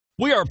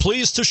We are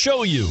pleased to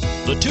show you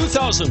the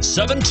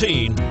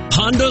 2017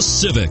 Honda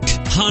Civic.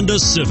 Honda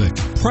Civic.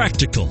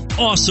 Practical,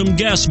 awesome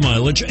gas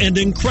mileage, and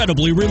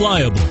incredibly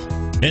reliable.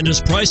 And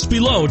is priced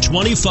below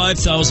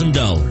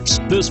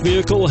 $25,000. This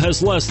vehicle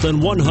has less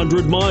than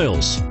 100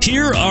 miles.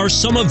 Here are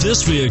some of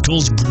this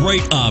vehicle's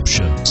great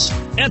options: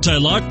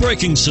 anti-lock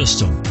braking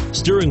system,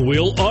 steering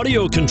wheel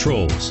audio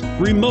controls,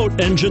 remote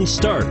engine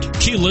start,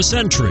 keyless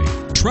entry,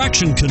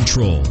 traction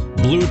control,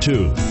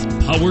 Bluetooth,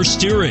 power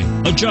steering,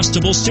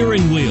 adjustable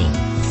steering wheel,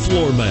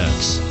 floor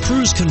mats,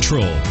 cruise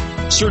control.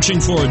 Searching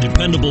for a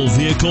dependable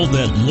vehicle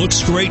that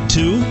looks great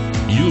too?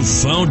 You've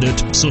found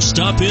it, so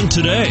stop in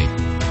today.